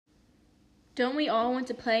Don't we all want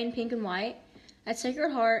to play in pink and white? At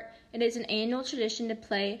Sacred Heart, it is an annual tradition to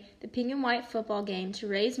play the pink and white football game to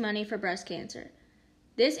raise money for breast cancer.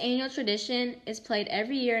 This annual tradition is played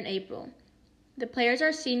every year in April. The players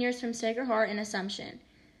are seniors from Sacred Heart and Assumption.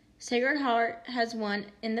 Sacred Heart has won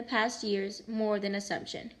in the past years more than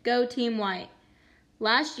Assumption. Go Team White!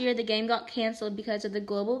 Last year, the game got canceled because of the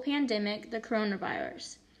global pandemic, the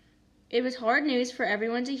coronavirus. It was hard news for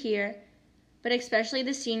everyone to hear, but especially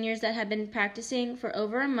the seniors that had been practicing for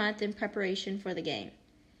over a month in preparation for the game.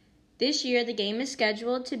 This year, the game is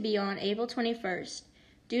scheduled to be on April 21st.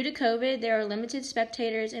 Due to COVID, there are limited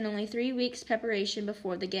spectators and only 3 weeks preparation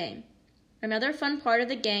before the game. Another fun part of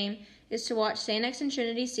the game is to watch St. X and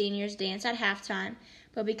Trinity seniors dance at halftime,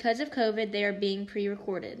 but because of COVID, they are being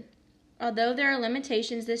pre-recorded. Although there are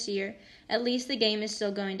limitations this year, at least the game is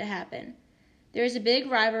still going to happen. There is a big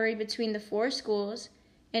rivalry between the 4 schools,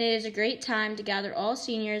 and it is a great time to gather all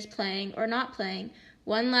seniors playing or not playing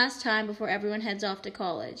one last time before everyone heads off to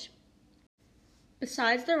college.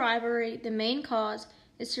 Besides the rivalry, the main cause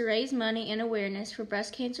is to raise money and awareness for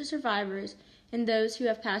breast cancer survivors and those who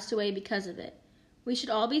have passed away because of it. We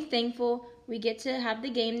should all be thankful we get to have the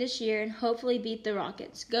game this year and hopefully beat the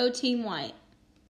Rockets. Go Team White!